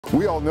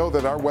We all know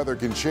that our weather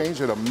can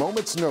change at a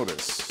moment's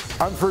notice.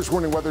 I'm First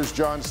Warning Weather's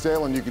John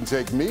Stale, and you can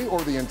take me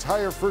or the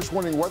entire First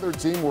Warning Weather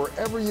team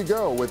wherever you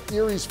go with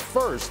Erie's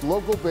first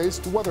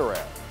local-based weather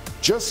app.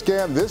 Just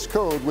scan this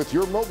code with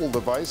your mobile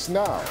device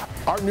now.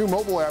 Our new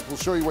mobile app will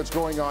show you what's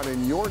going on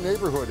in your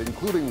neighborhood,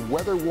 including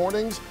weather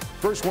warnings,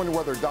 First Warning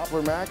Weather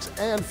Doppler Max,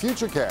 and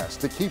Futurecast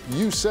to keep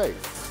you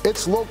safe.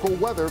 It's local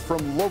weather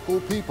from local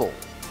people.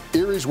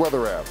 Erie's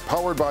weather app,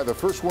 powered by the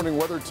First Warning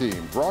Weather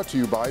team, brought to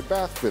you by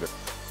Bath Fitter.